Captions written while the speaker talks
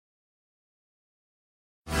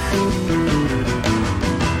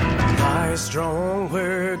Thy strong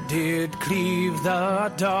word did cleave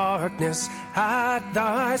the darkness. At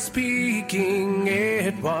thy speaking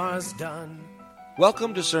it was done.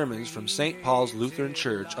 Welcome to sermons from St. Paul's Lutheran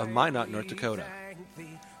Church of Minot, North Dakota.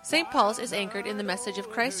 St. Paul's is anchored in the message of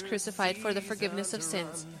Christ crucified for the forgiveness of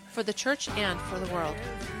sins, for the church and for the world.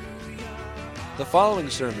 The following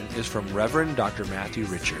sermon is from Reverend Dr. Matthew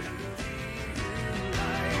Richard.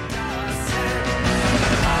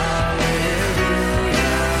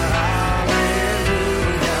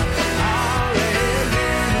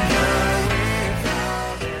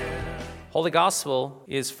 Holy Gospel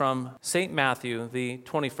is from St. Matthew, the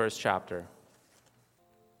 21st chapter.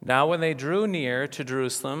 Now when they drew near to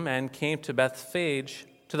Jerusalem and came to Bethphage,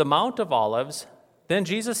 to the Mount of Olives, then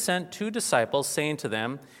Jesus sent 2 disciples, saying to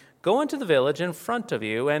them, Go into the village in front of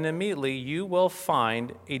you, and immediately you will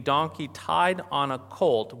find a donkey tied on a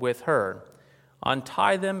colt with her.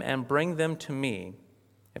 Untie them and bring them to me.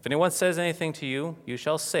 If anyone says anything to you, you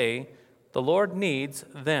shall say, The Lord needs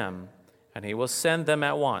them, and he will send them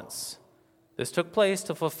at once. This took place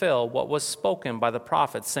to fulfill what was spoken by the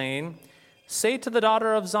prophet, saying, Say to the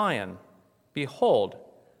daughter of Zion, Behold,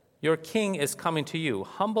 your king is coming to you,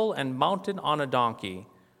 humble and mounted on a donkey,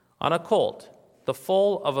 on a colt, the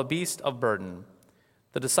foal of a beast of burden.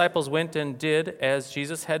 The disciples went and did as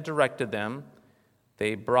Jesus had directed them.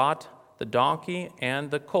 They brought the donkey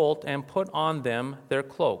and the colt and put on them their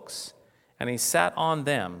cloaks, and he sat on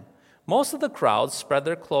them. Most of the crowd spread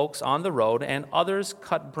their cloaks on the road, and others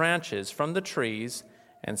cut branches from the trees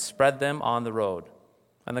and spread them on the road.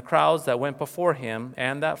 And the crowds that went before him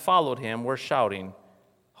and that followed him were shouting,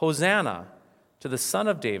 Hosanna to the Son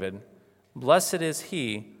of David! Blessed is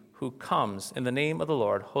he who comes in the name of the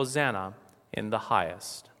Lord. Hosanna in the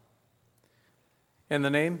highest. In the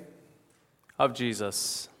name of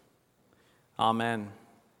Jesus. Amen.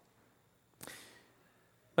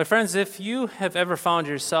 My friends, if you have ever found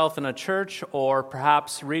yourself in a church or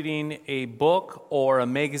perhaps reading a book or a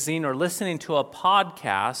magazine or listening to a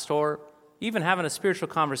podcast or even having a spiritual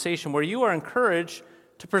conversation where you are encouraged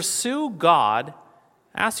to pursue God,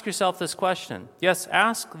 ask yourself this question. Yes,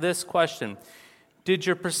 ask this question. Did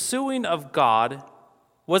your pursuing of God,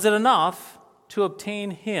 was it enough to obtain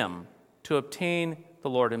Him, to obtain the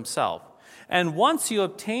Lord Himself? And once you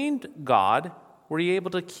obtained God, were you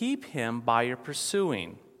able to keep Him by your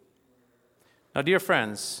pursuing? Now, dear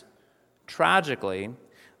friends, tragically,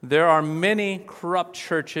 there are many corrupt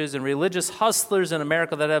churches and religious hustlers in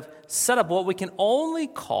America that have set up what we can only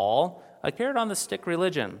call a carrot-on-the-stick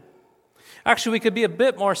religion. Actually, we could be a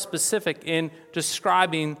bit more specific in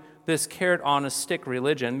describing this carrot-on-a-stick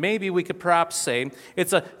religion. Maybe we could perhaps say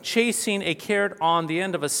it's a chasing a carrot on the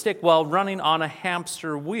end of a stick while running on a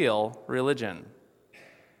hamster wheel religion.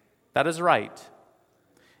 That is right.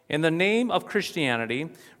 In the name of Christianity,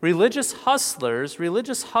 religious hustlers,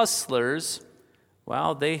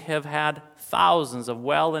 well, they have had thousands of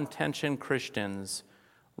well-intentioned Christians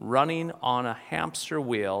running on a hamster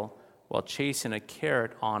wheel while chasing a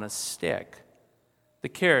carrot on a stick. The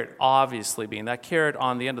carrot obviously being, that carrot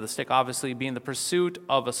on the end of the stick obviously being the pursuit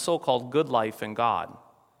of a so-called good life in God.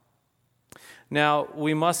 Now,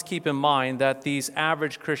 we must keep in mind that these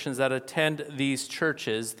average Christians that attend these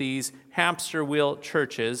churches, these hamster wheel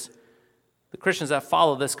churches, the Christians that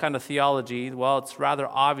follow this kind of theology, well, it's rather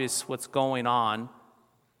obvious what's going on,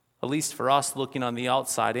 at least for us looking on the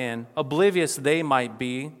outside in. Oblivious they might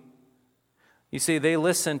be. You see, they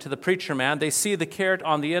listen to the preacher man, they see the carrot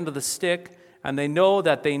on the end of the stick, and they know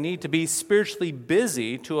that they need to be spiritually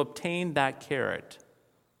busy to obtain that carrot.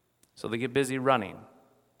 So they get busy running.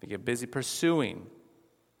 They get busy pursuing,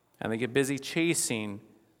 and they get busy chasing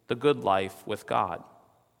the good life with God.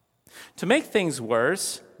 To make things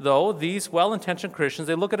worse, though, these well-intentioned Christians,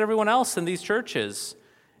 they look at everyone else in these churches,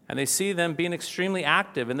 and they see them being extremely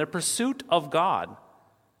active in their pursuit of God.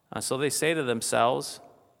 And so they say to themselves,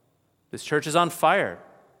 this church is on fire.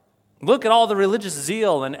 Look at all the religious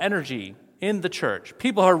zeal and energy in the church.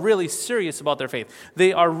 People are really serious about their faith.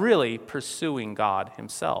 They are really pursuing God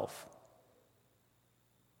Himself.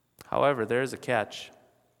 However, there's a catch.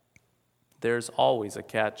 There's always a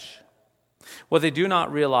catch. What they do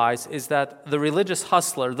not realize is that the religious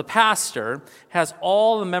hustler, the pastor, has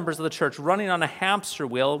all the members of the church running on a hamster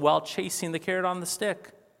wheel while chasing the carrot on the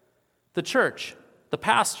stick. The church, the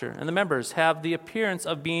pastor, and the members have the appearance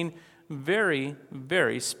of being very,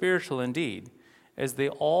 very spiritual indeed, as they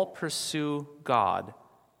all pursue God,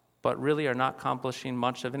 but really are not accomplishing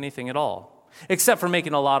much of anything at all, except for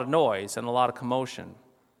making a lot of noise and a lot of commotion.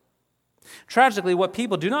 Tragically, what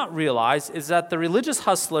people do not realize is that the religious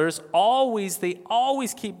hustlers always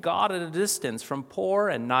keep God at a distance from poor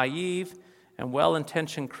and naive and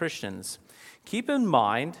well-intentioned Christians. Keep in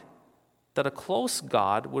mind that a close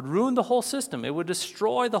God would ruin the whole system. It would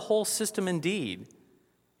destroy the whole system indeed.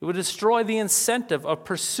 It would destroy the incentive of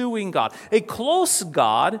pursuing God. A close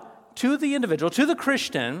God to the individual, to the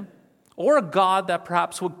Christian, or a God that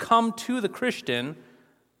perhaps would come to the Christian,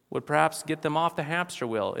 would perhaps get them off the hamster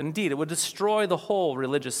wheel. Indeed, it would destroy the whole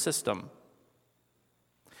religious system.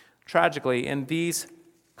 Tragically, in these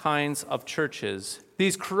kinds of churches,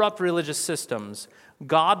 these corrupt religious systems,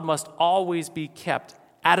 God must always be kept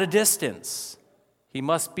at a distance. He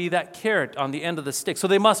must be that carrot on the end of the stick. So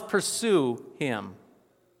they must pursue him.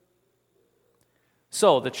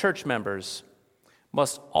 So the church members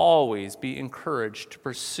must always be encouraged to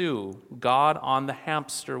pursue God on the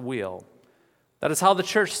hamster wheel. That is how the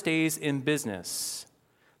church stays in business.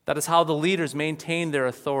 That is how the leaders maintain their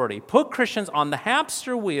authority. Put Christians on the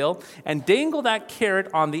hamster wheel and dangle that carrot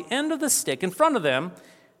on the end of the stick in front of them,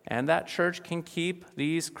 and that church can keep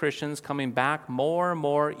these Christians coming back more and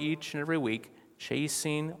more each and every week,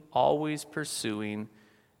 chasing, always pursuing,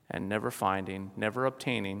 and never finding, never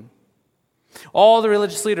obtaining. All the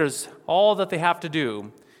religious leaders, all that they have to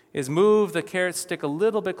do is move the carrot stick a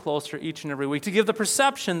little bit closer each and every week to give the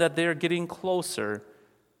perception that they're getting closer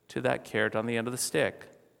to that carrot on the end of the stick.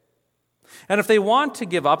 And if they want to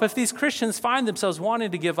give up, if these Christians find themselves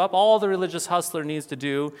wanting to give up, all the religious hustler needs to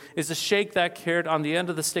do is to shake that carrot on the end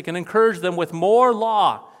of the stick and encourage them with more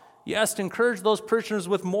law. Yes, to encourage those parishioners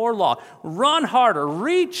with more law. Run harder,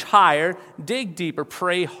 reach higher, dig deeper,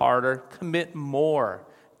 pray harder, commit more,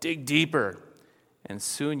 dig deeper. And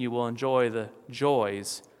soon you will enjoy the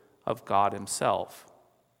joys of God himself.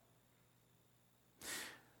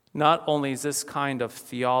 Not only is this kind of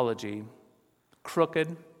theology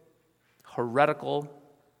crooked, heretical,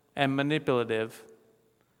 and manipulative,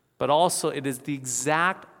 but also it is the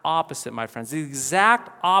exact opposite, my friends, the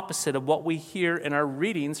exact opposite of what we hear in our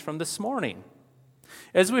readings from this morning.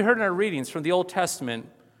 As we heard in our readings from the Old Testament,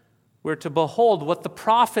 we're to behold what the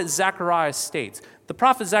prophet Zechariah states. The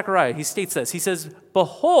prophet Zechariah, he states this. He says,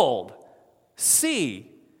 "Behold, see,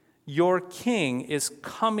 your king is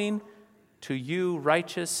coming to you,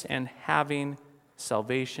 righteous and having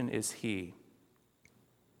salvation is he."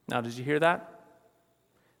 Now, did you hear that?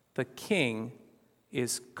 The king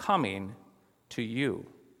is coming to you.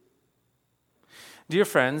 Dear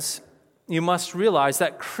friends, you must realize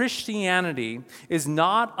that Christianity is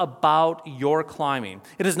not about your climbing.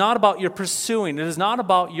 It is not about your pursuing. It is not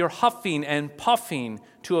about your huffing and puffing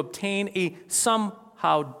to obtain a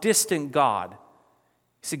somehow distant God. You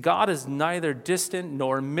see, God is neither distant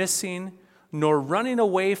nor missing nor running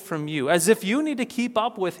away from you, as if you need to keep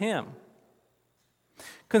up with him.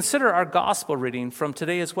 Consider our gospel reading from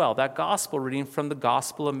today as well, that gospel reading from the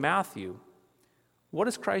Gospel of Matthew. What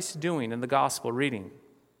is Christ doing in the gospel reading?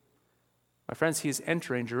 My friends, he is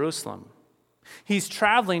entering Jerusalem. He's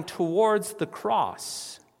traveling towards the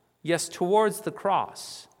cross. Yes, towards the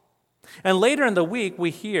cross. And later in the week,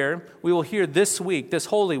 we will hear this week, this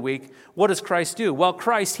Holy Week, what does Christ do? Well,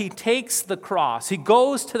 Christ, he takes the cross. He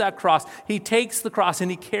goes to that cross. He takes the cross and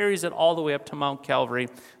he carries it all the way up to Mount Calvary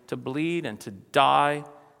to bleed and to die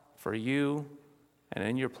for you and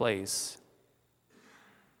in your place.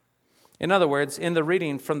 In other words, in the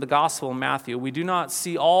reading from the Gospel of Matthew, we do not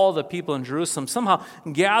see all the people in Jerusalem somehow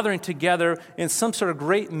gathering together in some sort of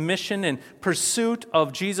great mission and pursuit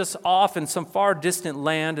of Jesus off in some far distant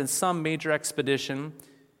land in some major expedition.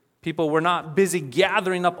 People were not busy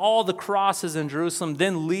gathering up all the crosses in Jerusalem,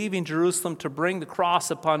 then leaving Jerusalem to bring the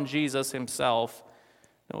cross upon Jesus himself.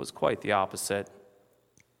 It was quite the opposite.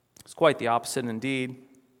 It was quite the opposite indeed.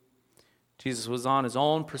 Jesus was on his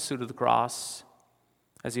own pursuit of the cross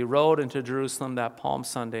as he rode into Jerusalem that Palm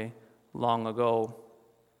Sunday long ago.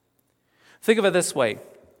 Think of it this way.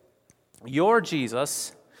 Your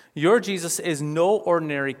Jesus is no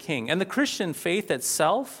ordinary king. And the Christian faith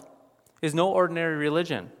itself is no ordinary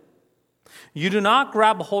religion. You do not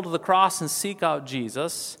grab a hold of the cross and seek out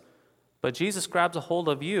Jesus, but Jesus grabs a hold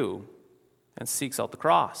of you and seeks out the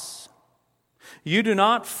cross. You do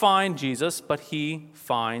not find Jesus, but he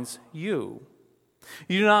finds you.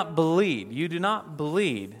 You do not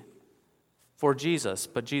bleed for Jesus,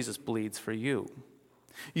 but Jesus bleeds for you.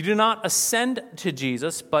 You do not ascend to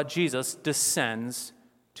Jesus, but Jesus descends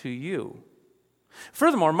to you.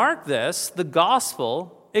 Furthermore, mark this, the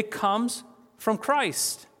gospel, it comes from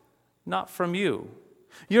Christ, not from you.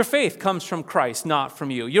 Your faith comes from Christ, not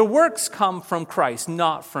from you. Your works come from Christ,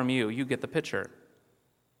 not from you. You get the picture.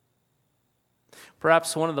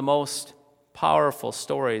 Perhaps one of the most powerful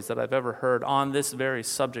stories that I've ever heard on this very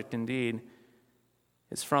subject indeed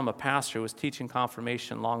is from a pastor who was teaching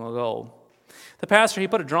confirmation long ago. The pastor, he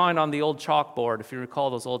put a drawing on the old chalkboard, if you recall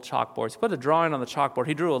those old chalkboards. He put a drawing on the chalkboard.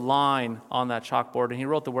 He drew a line on that chalkboard, and he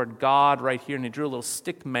wrote the word God right here, and he drew a little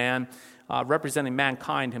stick man representing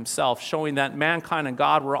mankind himself, showing that mankind and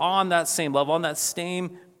God were on that same level, on that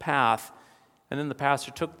same path. And then the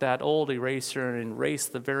pastor took that old eraser and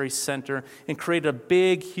erased the very center and created a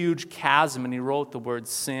big, huge chasm, and he wrote the word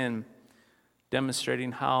sin,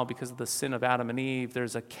 demonstrating how, because of the sin of Adam and Eve,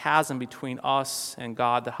 there's a chasm between us and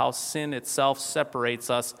God, that how sin itself separates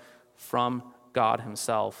us from God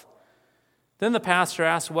himself. Then the pastor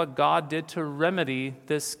asked what God did to remedy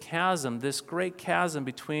this chasm, this great chasm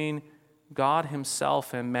between God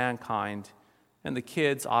himself and mankind. And the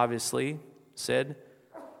kids obviously said,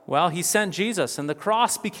 well, he sent Jesus, and the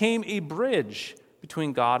cross became a bridge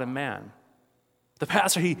between God and man. The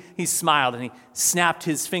pastor, he smiled and he snapped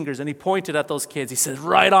his fingers and he pointed at those kids. He said,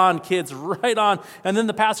 right on, kids, right on. And then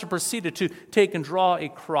the pastor proceeded to take and draw a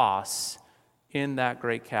cross in that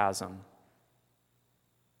great chasm.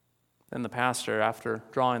 Then the pastor, after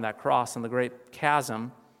drawing that cross in the great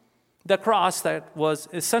chasm, that cross that was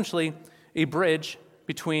essentially a bridge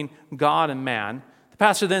between God and man, the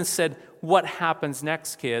pastor then said, what happens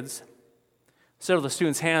next, kids? Several of the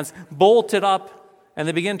students' hands bolted up, and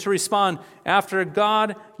they begin to respond. After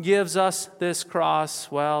God gives us this cross,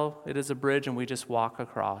 well, it is a bridge and we just walk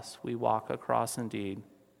across. We walk across indeed.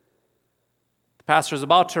 The pastor is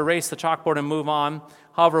about to erase the chalkboard and move on.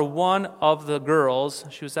 However, one of the girls,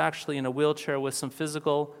 she was actually in a wheelchair with some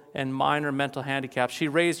physical and minor mental handicaps. She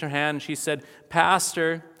raised her hand and she said,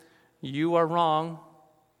 Pastor, you are wrong.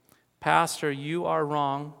 Pastor, you are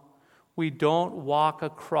wrong. We don't walk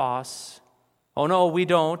across. Oh, no, we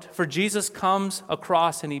don't. For Jesus comes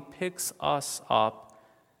across and he picks us up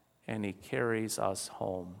and he carries us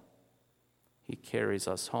home. He carries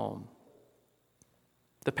us home.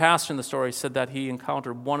 The pastor in the story said that he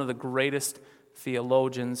encountered one of the greatest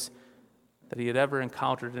theologians that he had ever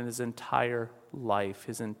encountered in his entire life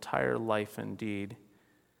indeed.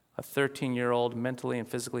 A 13-year-old mentally and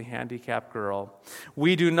physically handicapped girl.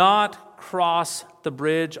 We do not cross the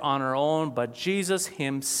bridge on our own, but Jesus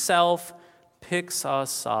himself picks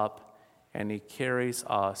us up and he carries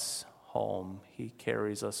us home. He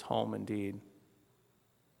carries us home indeed.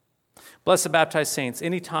 Blessed baptized saints,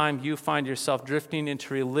 anytime you find yourself drifting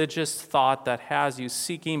into religious thought that has you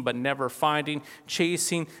seeking but never finding,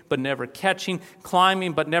 chasing but never catching,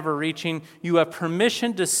 climbing but never reaching, you have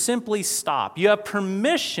permission to simply stop. You have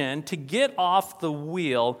permission to get off the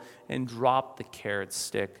wheel and drop the carrot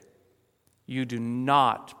stick. You do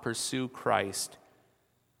not pursue Christ.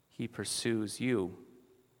 He pursues you.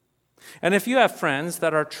 And if you have friends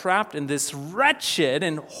that are trapped in this wretched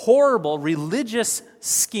and horrible religious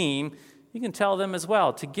scheme, you can tell them as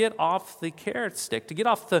well to get off the carrot stick, to get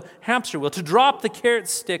off the hamster wheel, to drop the carrot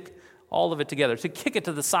stick, all of it together, to kick it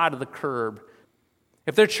to the side of the curb.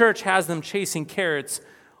 If their church has them chasing carrots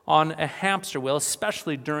on a hamster wheel,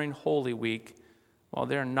 especially during Holy Week, well,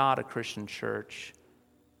 they're not a Christian church,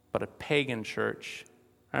 but a pagan church,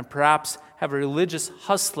 and perhaps have a religious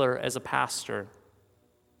hustler as a pastor.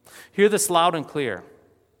 Hear this loud and clear.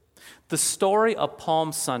 The story of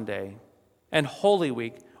Palm Sunday and Holy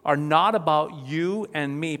Week are not about you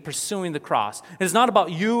and me pursuing the cross. It is not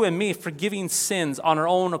about you and me forgiving sins on our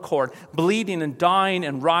own accord, bleeding and dying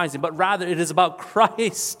and rising, but rather it is about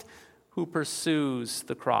Christ who pursues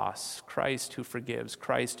the cross, Christ who forgives,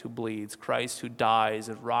 Christ who bleeds, Christ who dies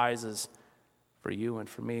and rises for you and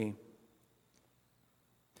for me.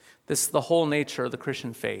 This is the whole nature of the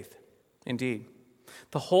Christian faith, indeed.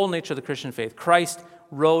 The whole nature of the Christian faith. Christ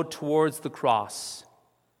rode towards the cross,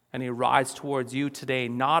 and he rides towards you today,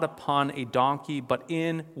 not upon a donkey, but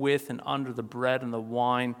in, with, and under the bread and the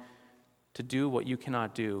wine to do what you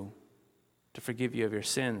cannot do, to forgive you of your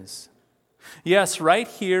sins. Yes, right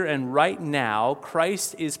here and right now,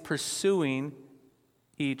 Christ is pursuing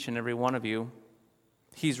each and every one of you.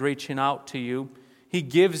 He's reaching out to you. He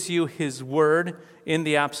gives you his word in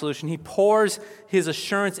the absolution. He pours his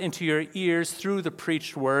assurance into your ears through the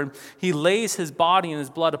preached word. He lays his body and his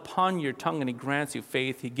blood upon your tongue, and he grants you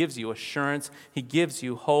faith. He gives you assurance. He gives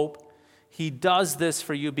you hope. He does this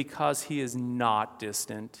for you because he is not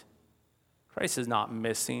distant. Christ is not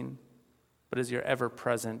missing, but is your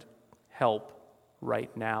ever-present help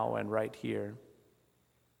right now and right here.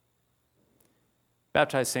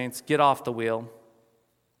 Baptized saints, get off the wheel.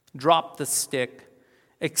 Drop the stick.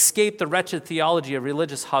 Escape the wretched theology of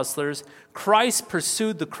religious hustlers. Christ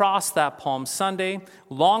pursued the cross that Palm Sunday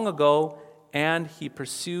long ago, and he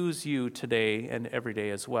pursues you today and every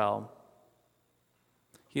day as well.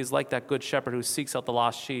 He is like that good shepherd who seeks out the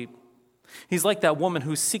lost sheep. He's like that woman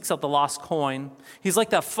who seeks out the lost coin. He's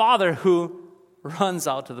like that father who runs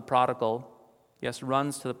out to the prodigal. Yes,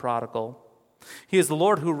 runs to the prodigal. He is the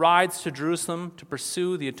Lord who rides to Jerusalem to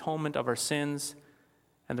pursue the atonement of our sins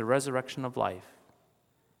and the resurrection of life.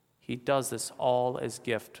 He does this all as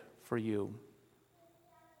gift for you.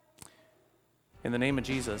 In the name of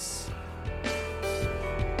Jesus,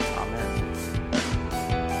 amen.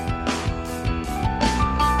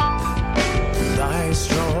 Thy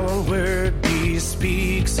strong word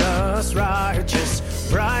bespeaks us righteous,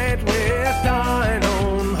 bright with thine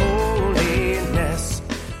own holiness.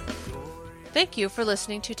 Thank you for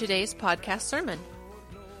listening to today's podcast sermon.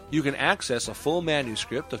 You can access a full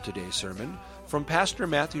manuscript of today's sermon from Pastor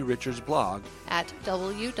Matthew Richard's blog At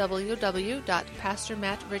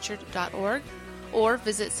www.pastormattrichard.org or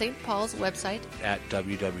visit St. Paul's website at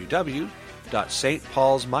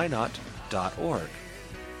www.stpaulsminot.org.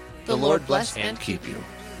 The Lord bless and keep you.